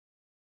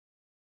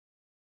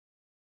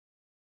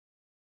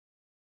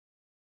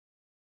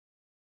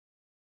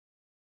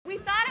We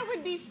thought it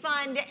would be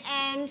fun to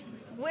end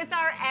with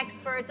our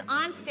experts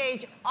on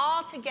stage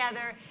all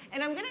together.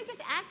 And I'm going to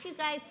just ask you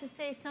guys to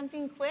say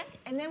something quick,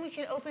 and then we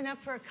can open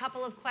up for a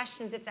couple of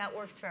questions if that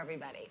works for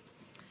everybody.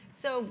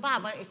 So,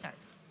 Bob, why don't you start?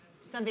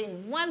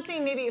 One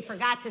thing maybe you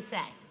forgot to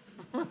say.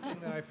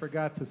 I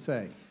forgot to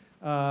say.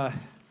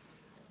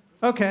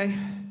 Okay,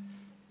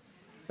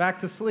 back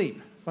to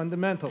sleep,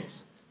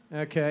 fundamentals.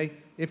 Okay,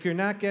 if you're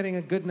not getting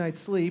a good night's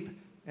sleep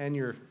and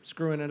you're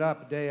screwing it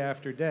up day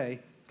after day,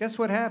 guess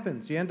what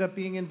happens? You end up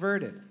being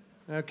inverted,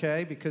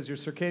 okay, because your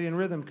circadian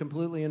rhythm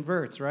completely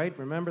inverts, right?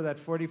 Remember that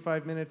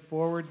 45-minute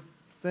forward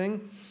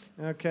thing?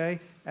 Okay,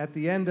 at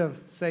the end of,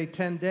 say,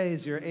 10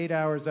 days, you're 8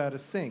 hours out of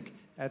sync.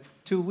 At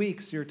 2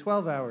 weeks, you're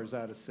 12 hours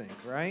out of sync,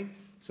 right?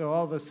 So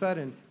all of a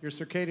sudden, your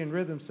circadian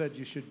rhythm said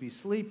you should be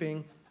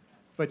sleeping,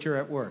 but you're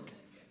at work.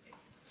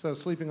 So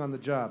sleeping on the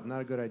job,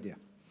 not a good idea.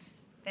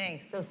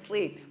 Thanks. So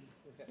sleep.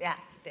 Yeah,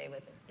 stay with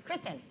it.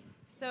 Kristen.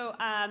 So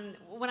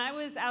when I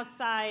was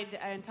outside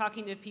and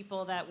talking to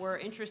people that were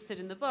interested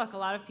in the book, a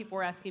lot of people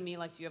were asking me,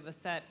 like, do you have a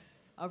set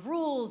of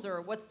rules,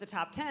 or what's the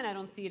top 10? I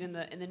don't see it in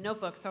the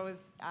notebook. So I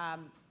was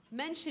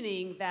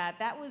mentioning that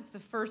that was the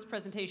first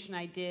presentation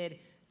I did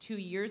 2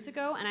 years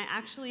ago, and I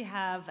actually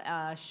have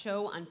a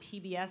show on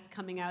PBS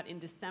coming out in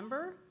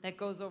December that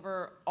goes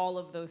over all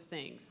of those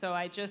things. So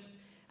I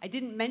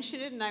didn't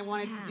mention it, and I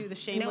wanted to do the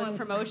shameless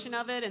promotion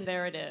of it, and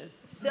there it is.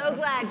 So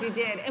glad you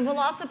did. And we'll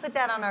also put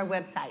that on our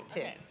website,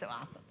 too. Okay. So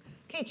awesome.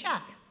 Okay,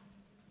 Chuck.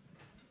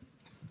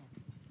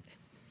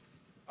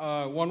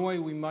 One way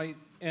we might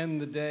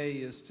end the day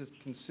is to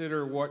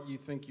consider what you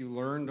think you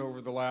learned over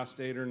the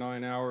last 8 or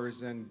 9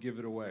 hours and give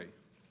it away.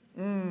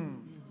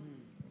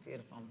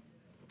 Beautiful.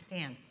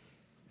 Dan.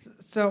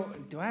 So,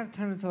 do I have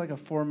time to tell like a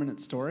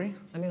 4-minute story?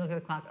 Let me look at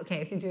the clock.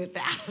 Okay, if you do it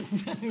fast.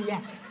 Yeah.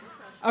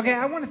 Okay,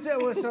 I want to say,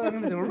 so I'm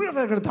going to do it real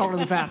fast. I'm going to talk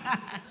really fast.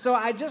 So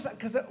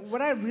because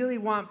what I really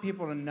want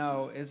people to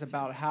know is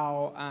about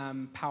how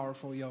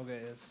powerful yoga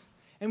is.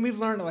 And we've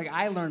learned, like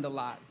I learned a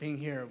lot being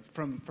here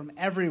from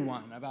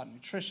everyone about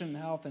nutrition,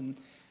 health, and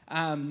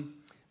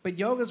but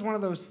yoga is one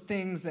of those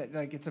things that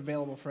like it's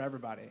available for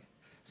everybody.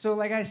 So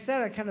like I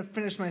said, I kind of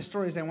finished my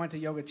stories. I went to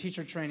yoga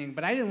teacher training,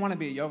 but I didn't want to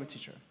be a yoga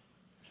teacher.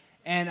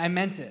 And I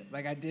meant it.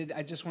 Like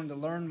I just wanted to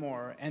learn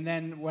more. And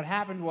then what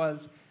happened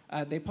was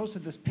they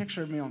posted this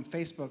picture of me on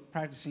Facebook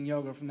practicing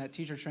yoga from that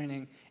teacher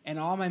training, and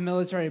all my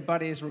military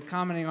buddies were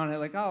commenting on it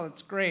like, oh,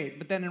 that's great.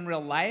 But then in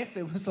real life,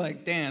 it was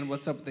like, Dan,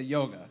 what's up with the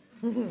yoga?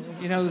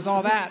 You know, there's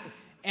all that.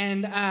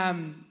 And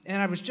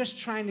I was just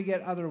trying to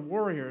get other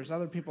warriors,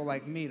 other people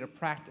like me, to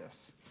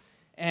practice.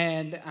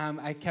 And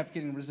I kept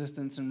getting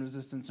resistance and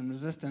resistance and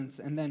resistance.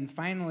 And then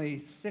finally,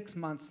 6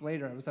 months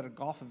later, I was at a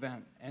golf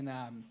event, and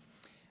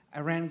I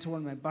ran into one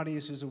of my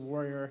buddies who's a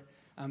warrior,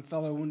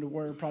 fellow Wounded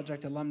Warrior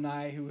Project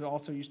alumni who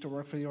also used to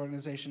work for the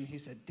organization. He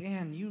said,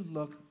 Dan, you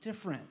look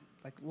different,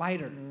 like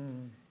lighter.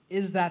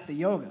 Is that the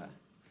yoga?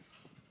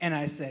 And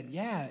I said,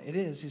 yeah, it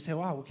is. He said,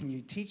 wow, well, can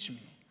you teach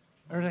me?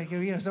 Or like,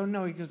 he goes, oh,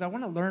 no. He goes, I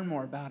want to learn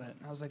more about it.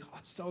 And I was like, oh,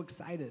 I'm so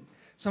excited.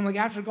 So I'm like,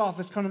 after golf,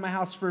 let's come to my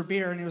house for a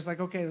beer. And he was like,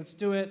 okay, let's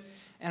do it.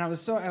 And I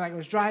was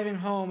driving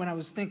home, and I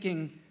was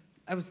thinking,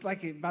 I was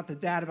like about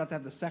to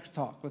have the sex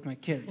talk with my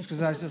kids,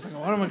 because I was just like,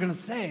 what am I going to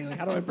say? Like,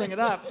 how do I bring it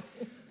up?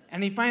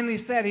 And he finally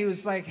said, he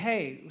was like,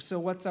 hey, so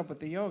what's up with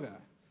the yoga?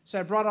 So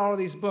I brought all of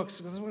these books,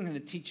 because I wasn't going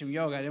to teach him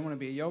yoga. I didn't want to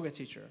be a yoga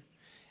teacher.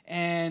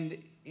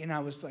 And I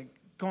was like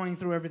going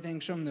through everything,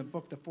 showing him the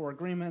book, The Four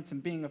Agreements,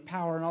 and Being of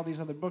Power, and all these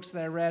other books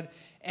that I read.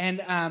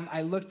 And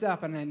I looked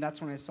up, and then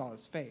that's when I saw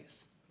his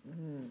face.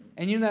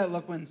 And you know that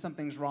look when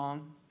something's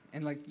wrong?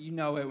 And like, you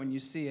know it when you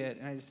see it.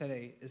 And I just said,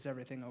 hey, is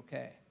everything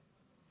okay?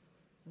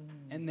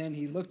 And then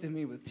he looked at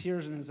me with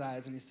tears in his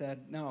eyes, and he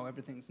said, no,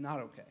 everything's not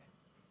okay.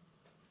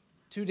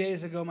 2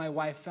 days ago, my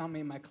wife found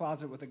me in my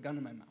closet with a gun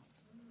in my mouth.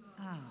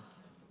 Oh.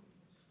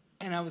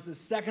 And I was a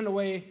second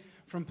away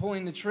from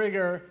pulling the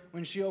trigger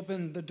when she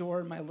opened the door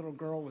and my little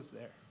girl was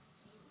there.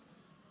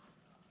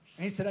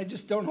 And he said, I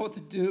just don't know what to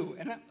do.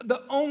 And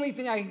the only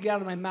thing I could get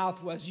out of my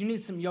mouth was, you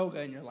need some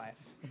yoga in your life.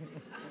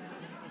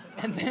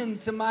 And then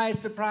to my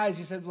surprise,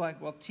 he said,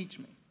 well, teach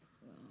me.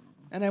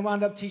 And I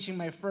wound up teaching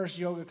my first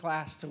yoga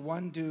class to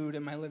one dude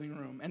in my living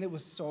room. And it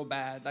was so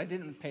bad. I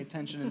didn't pay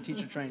attention in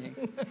teacher training.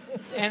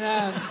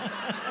 And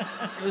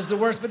it was the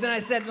worst. But then I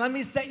said, let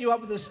me set you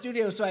up with a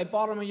studio. So I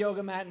bought him a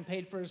yoga mat and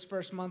paid for his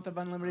first month of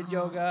unlimited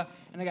yoga.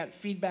 And I got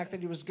feedback that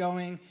he was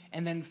going.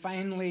 And then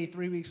finally,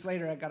 3 weeks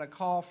later, I got a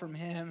call from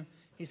him.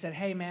 He said,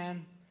 hey,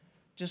 man,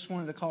 just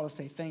wanted to call to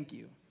say thank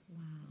you. Wow.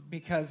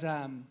 Because,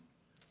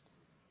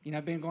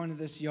 I've been going to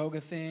this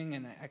yoga thing,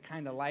 and I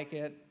kind of like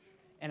it.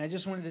 And I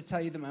just wanted to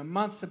tell you that my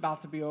month's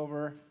about to be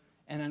over,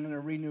 and I'm going to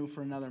renew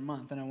for another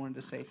month, and I wanted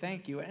to say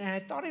thank you. And I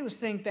thought he was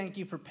saying thank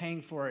you for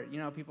paying for it. You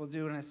know, people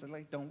do. And I said,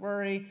 like, don't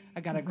worry. I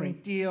got a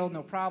great deal,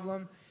 no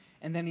problem.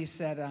 And then he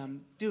said,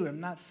 dude, I'm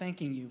not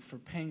thanking you for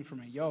paying for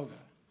my yoga.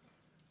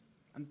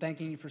 I'm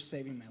thanking you for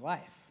saving my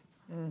life.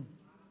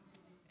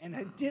 And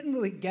I didn't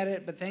really get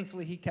it, but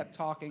thankfully he kept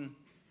talking.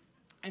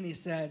 And he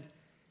said,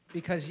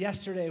 because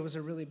yesterday was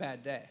a really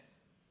bad day.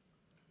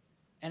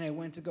 And I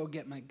went to go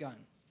get my gun.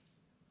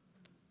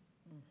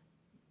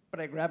 but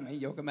I grabbed my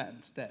yoga mat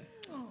instead.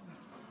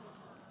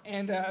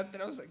 And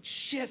then I was like,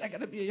 shit, I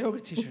gotta be a yoga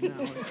teacher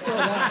now.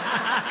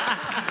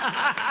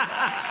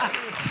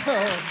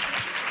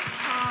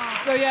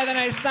 So yeah, then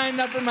I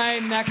signed up for my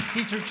next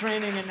teacher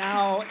training, and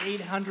now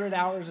 800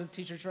 hours of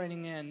teacher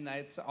training in,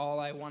 that's all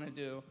I want to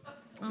do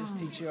is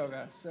teach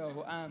yoga.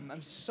 So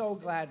I'm so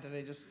glad that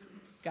I just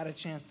got a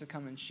chance to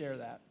come and share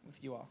that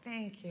with you all.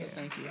 Thank you. So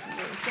thank you.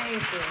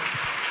 Thank you.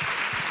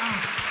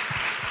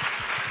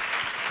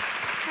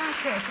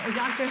 Patrick, or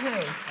Doctor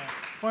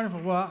Who?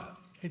 Wonderful. Well,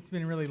 it's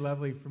been really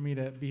lovely for me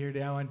to be here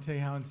today. I want to tell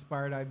you how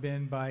inspired I've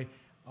been by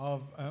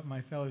all of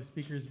my fellow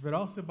speakers, but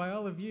also by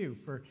all of you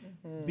for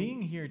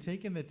being here,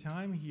 taking the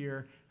time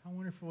here. How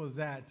wonderful is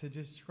that, to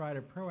just try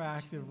to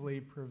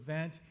proactively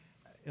prevent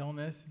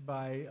illness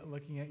by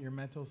looking at your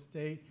mental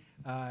state,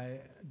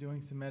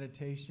 doing some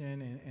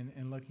meditation,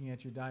 and looking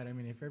at your diet. I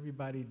mean, if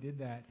everybody did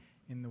that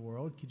in the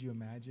world, could you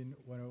imagine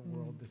what a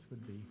world this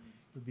would be?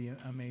 It would be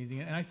amazing.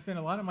 And I spend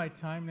a lot of my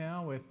time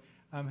now with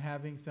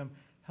having some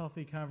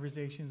healthy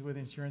conversations with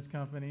insurance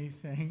companies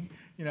saying,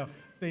 you know,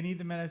 they need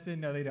the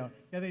medicine, no they don't.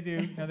 Yeah, they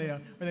do, no they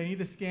don't. Or they need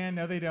the scan,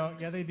 no they don't.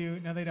 Yeah, they do,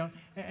 no they don't.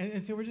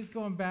 And so we're just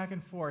going back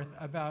and forth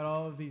about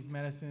all of these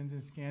medicines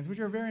and scans, which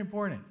are very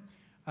important.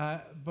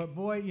 But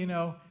boy, you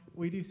know,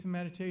 we do some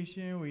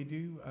meditation, we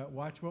do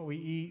watch what we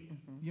eat.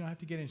 You don't have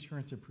to get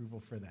insurance approval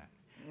for that.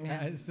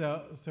 Yeah.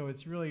 So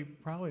it's really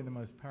probably the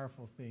most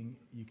powerful thing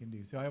you can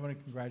do. So I want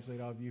to congratulate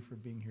all of you for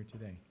being here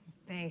today.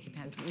 Thank you,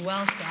 Patrick.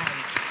 Well said.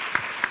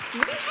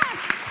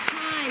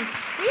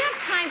 We have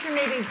time for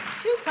maybe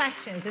 2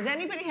 questions. Does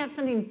anybody have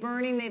something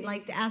burning they'd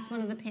like to ask one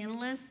of the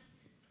panelists?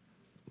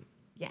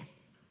 Yes.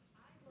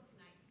 I work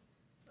nights,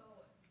 so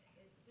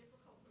it's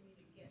difficult for me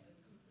to get a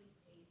complete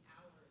 8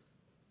 hours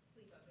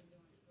sleep. I've been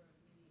doing it for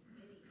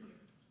many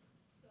years.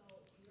 So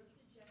your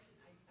suggestion,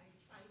 I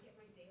try to get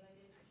my daylight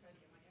in, I try to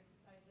get my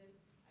exercise in,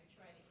 I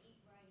try to eat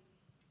right.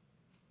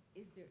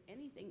 Is there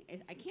anything,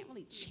 I can't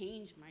really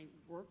change my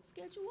work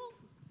schedule,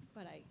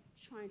 but I'm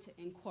trying to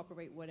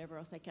incorporate whatever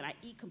else I can. I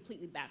eat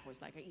completely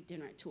backwards, like I eat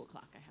dinner at 2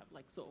 o'clock.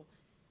 So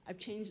I've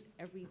changed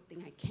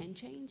everything I can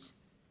change,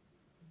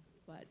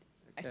 but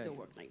I still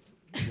work nights.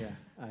 Yeah,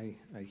 I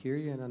hear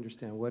you and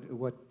understand.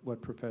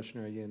 What profession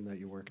are you in that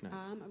you work nights?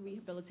 I'm a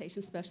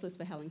rehabilitation specialist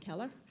for Helen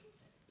Keller.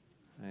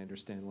 I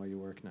understand why you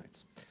work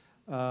nights.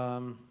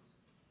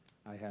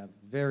 I have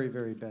very,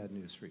 very bad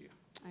news for you.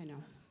 I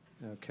know.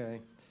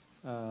 Okay?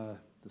 The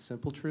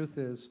simple truth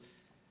is,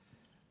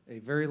 a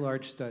very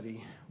large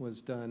study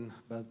was done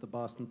by the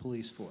Boston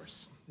Police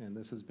Force, and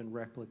this has been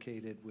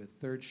replicated with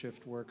third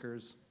shift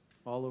workers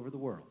all over the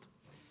world.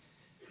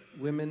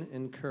 Women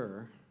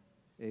incur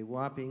a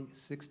whopping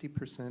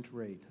 60%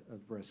 rate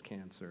of breast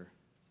cancer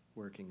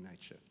working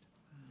night shift.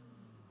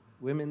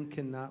 Women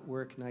cannot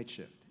work night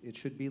shift. It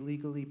should be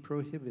legally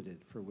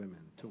prohibited for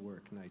women to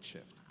work night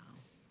shift.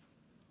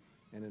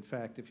 And in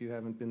fact, if you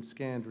haven't been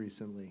scanned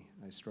recently,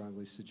 I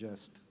strongly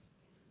suggest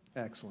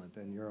excellent,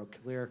 and you're all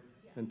clear.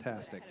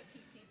 Fantastic. I had a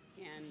PT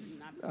scan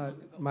not so long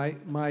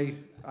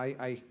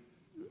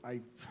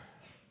ago.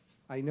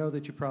 I know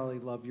that you probably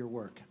love your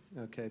work,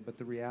 okay, but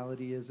the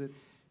reality is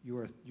you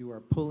are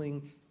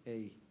pulling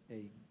you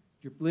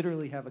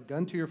literally have a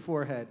gun to your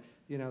forehead,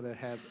 you know, that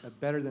has a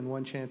better than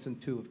 1 chance in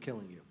 2 of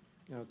killing you,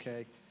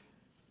 okay?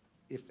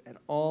 If at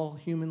all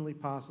humanly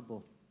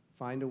possible,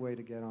 find a way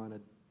to get on a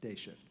day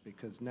shift,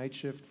 because night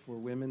shift for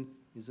women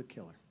is a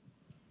killer.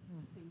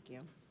 Thank you.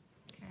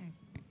 Okay.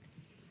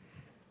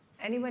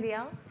 Anybody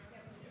else?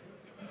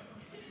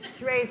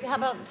 Therese, how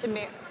about to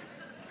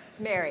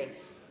Mary?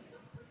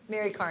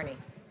 Mary Carney.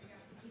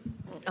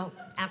 Oh,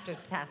 after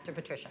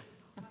Patricia.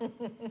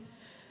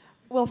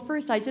 Well,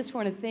 first, I just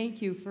want to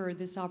thank you for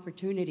this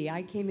opportunity.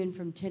 I came in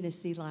from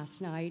Tennessee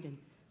last night, and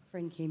a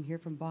friend came here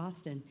from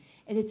Boston.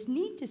 And it's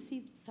neat to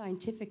see the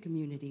scientific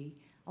community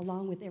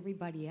along with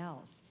everybody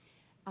else.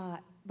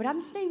 But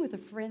I'm staying with a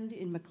friend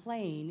in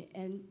McLean,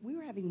 and we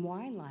were having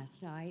wine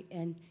last night,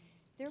 and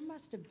there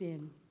must have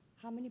been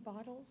how many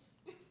bottles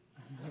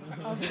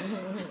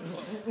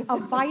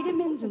of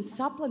vitamins and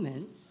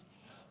supplements?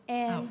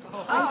 And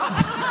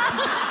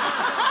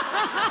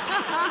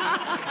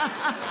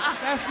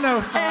That's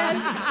no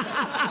fun.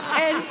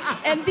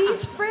 and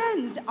these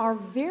friends are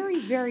very,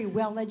 very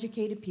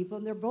well-educated people,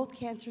 and they're both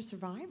cancer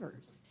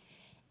survivors.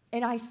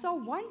 And I saw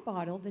one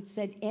bottle that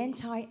said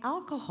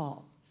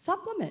anti-alcohol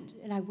supplement,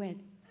 and I went,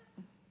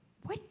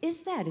 what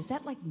is that? Is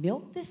that like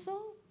milk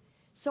thistle?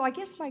 So I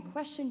guess my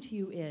question to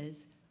you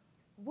is,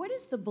 what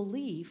is the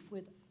belief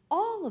with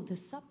all of the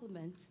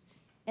supplements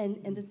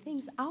and the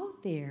things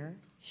out there?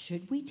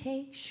 Should we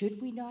take?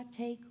 Should we not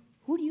take?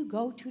 Who do you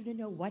go to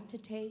know what to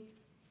take?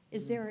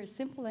 Is there a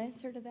simple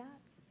answer to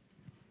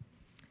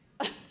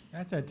that?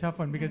 That's a tough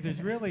one, because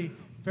there's really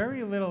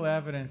very little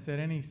evidence that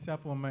any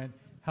supplement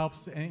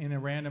helps in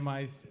a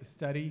randomized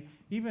study,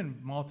 even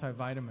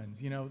multivitamins.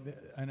 You know,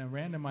 in a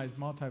randomized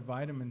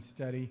multivitamin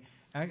study,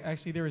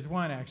 actually there was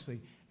one,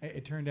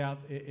 it turned out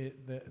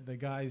the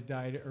guys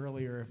died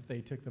earlier if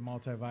they took the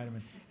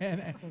multivitamin.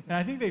 And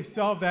I think they've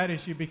solved that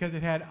issue because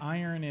it had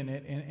iron in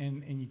it,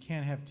 and you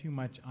can't have too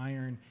much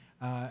iron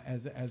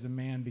as a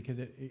man because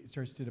it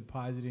starts to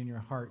deposit in your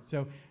heart.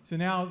 So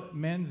now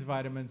men's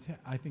vitamins,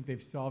 I think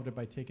they've solved it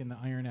by taking the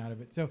iron out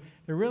of it. So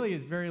there really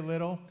is very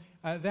little.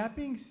 That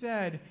being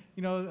said,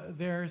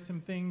 there are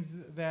some things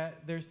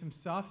there's some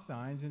soft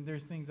signs, and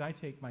there's things I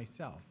take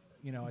myself.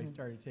 I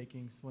started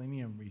taking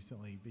selenium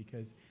recently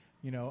because,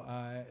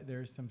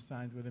 there's some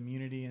signs with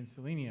immunity and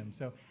selenium.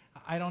 So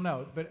I don't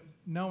know, but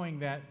knowing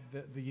that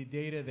the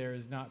data there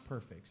is not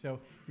perfect. So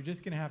you're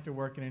just going to have to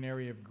work in an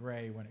area of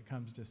gray when it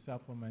comes to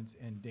supplements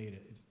and data.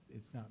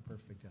 It's not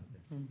perfect out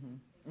there.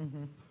 Mm-hmm.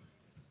 Mm-hmm.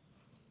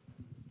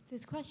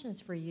 This question is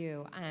for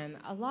you.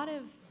 A lot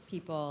of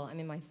people, I'm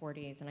in my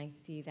 40s, and I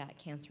see that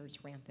cancer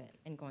is rampant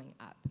and going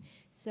up.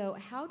 So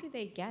how do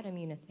they get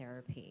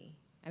immunotherapy?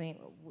 I mean,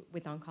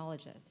 with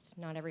oncologists.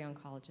 Not every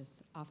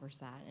oncologist offers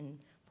that, and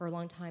for a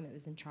long time it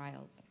was in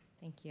trials.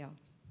 Thank you.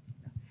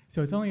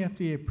 So it's only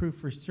FDA approved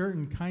for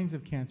certain kinds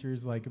of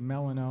cancers like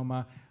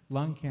melanoma,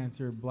 lung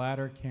cancer,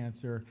 bladder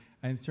cancer,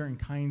 and certain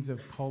kinds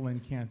of colon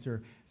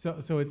cancer.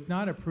 So it's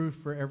not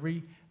approved for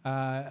every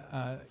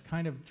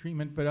kind of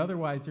treatment, but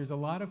otherwise there's a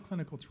lot of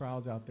clinical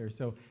trials out there.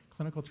 So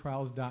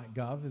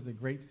clinicaltrials.gov is a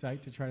great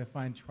site to try to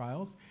find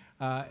trials.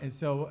 And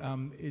so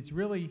it's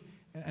really,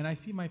 and I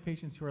see my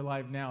patients who are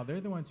alive now,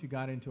 they're the ones who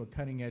got into a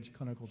cutting-edge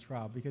clinical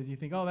trial because you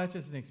think, oh, that's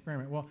just an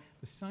experiment. Well,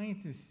 the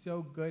science is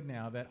so good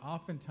now that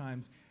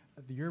oftentimes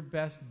your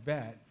best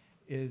bet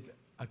is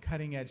a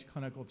cutting-edge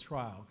clinical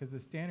trial because the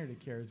standard of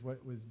care is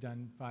what was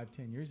done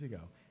 5-10 years ago.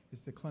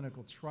 It's the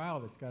clinical trial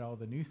that's got all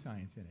the new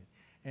science in it.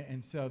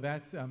 And so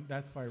that's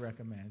what I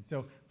recommend.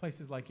 So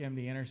places like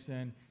MD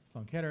Anderson,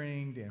 Sloan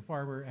Kettering,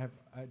 Dana-Farber,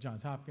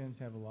 Johns Hopkins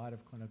have a lot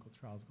of clinical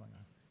trials going on.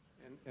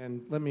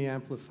 And let me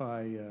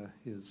amplify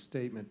his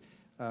statement.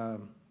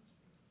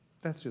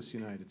 That's just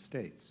United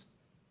States.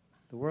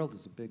 The world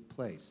is a big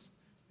place,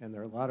 and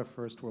there are a lot of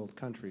first world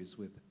countries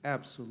with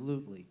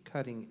absolutely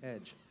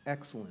cutting-edge,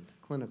 excellent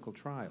clinical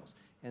trials,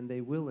 and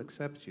they will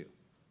accept you.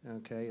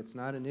 Okay, it's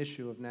not an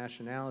issue of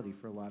nationality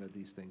for a lot of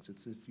these things.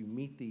 It's if you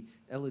meet the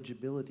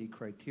eligibility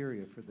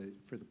criteria for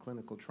the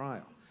clinical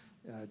trial.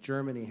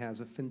 Germany has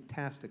a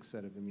fantastic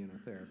set of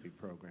immunotherapy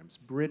programs.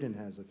 Britain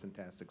has a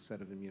fantastic set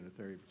of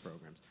immunotherapy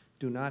programs.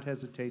 Do not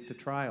hesitate to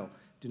trial.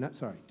 Do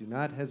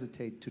not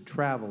hesitate to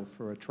travel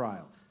for a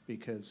trial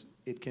because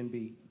it can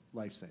be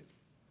life-saving.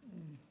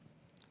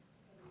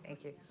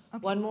 Thank you.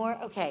 Okay. One more?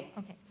 Okay.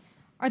 Okay.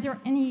 Are there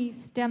any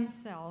stem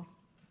cell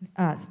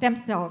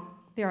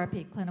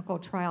therapy clinical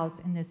trials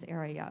in this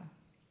area?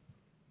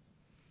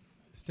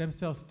 Stem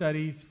cell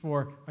studies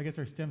for, I guess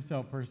our stem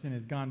cell person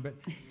is gone, but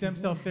stem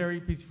cell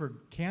therapies for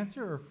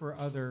cancer or for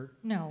other?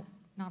 No,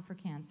 not for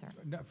cancer.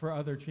 For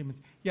other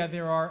treatments. Yeah,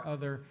 there are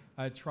other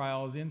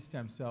trials in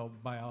stem cell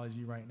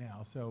biology right now.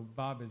 So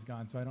Bob is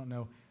gone, so I don't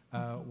know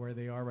where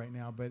they are right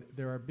now, but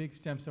there are big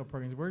stem cell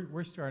programs.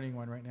 We're starting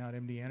one right now at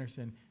MD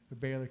Anderson. The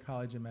Baylor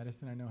College of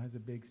Medicine, I know, has a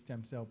big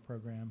stem cell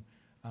program,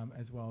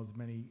 as well as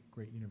many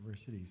great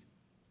universities.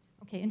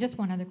 Okay, and just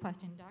one other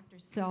question. Dr.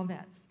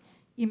 Selvets,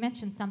 you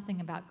mentioned something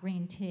about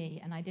green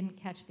tea, and I didn't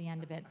catch the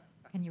end of it.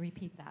 Can you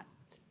repeat that?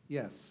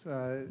 Yes,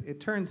 it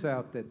turns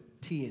out that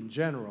tea in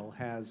general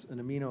has an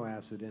amino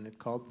acid in it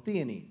called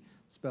theanine,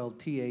 spelled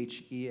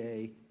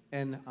T-H-E-A-N-I-N-E.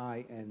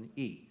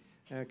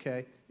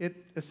 Okay,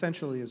 it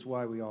essentially is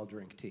why we all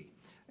drink tea,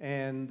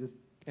 and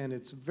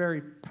it's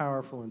very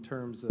powerful in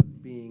terms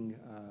of being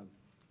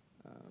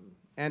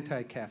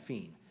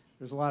anti-caffeine.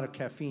 There's a lot of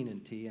caffeine in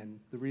tea, and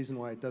the reason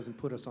why it doesn't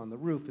put us on the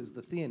roof is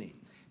the theanine.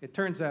 It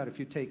turns out if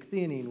you take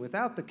theanine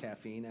without the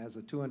caffeine as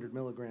a 200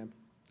 milligram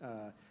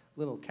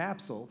little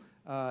capsule,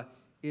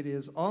 it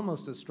is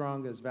almost as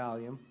strong as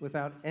Valium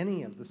without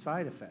any of the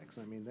side effects.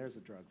 I mean, there's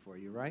a drug for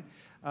you, right?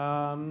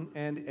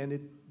 And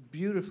it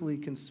beautifully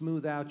can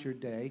smooth out your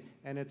day,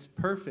 and it's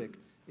perfect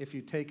if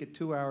you take it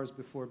 2 hours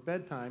before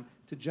bedtime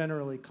to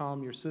generally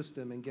calm your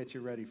system and get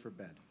you ready for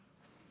bed.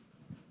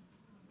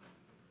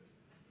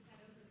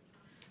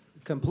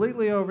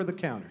 Completely over the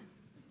counter.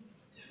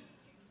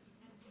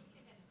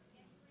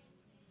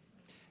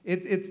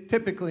 It's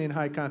typically in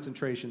high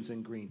concentrations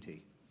in green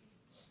tea.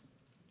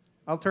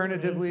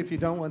 Alternatively, if you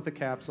don't want the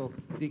capsule,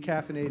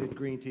 decaffeinated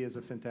green tea is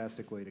a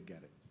fantastic way to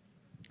get it.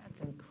 That's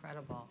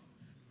incredible.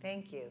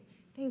 Thank you.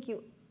 Thank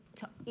you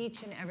to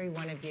each and every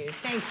one of you.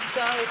 Thanks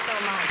so, so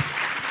much.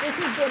 This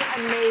has been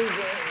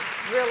amazing,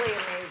 really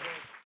amazing.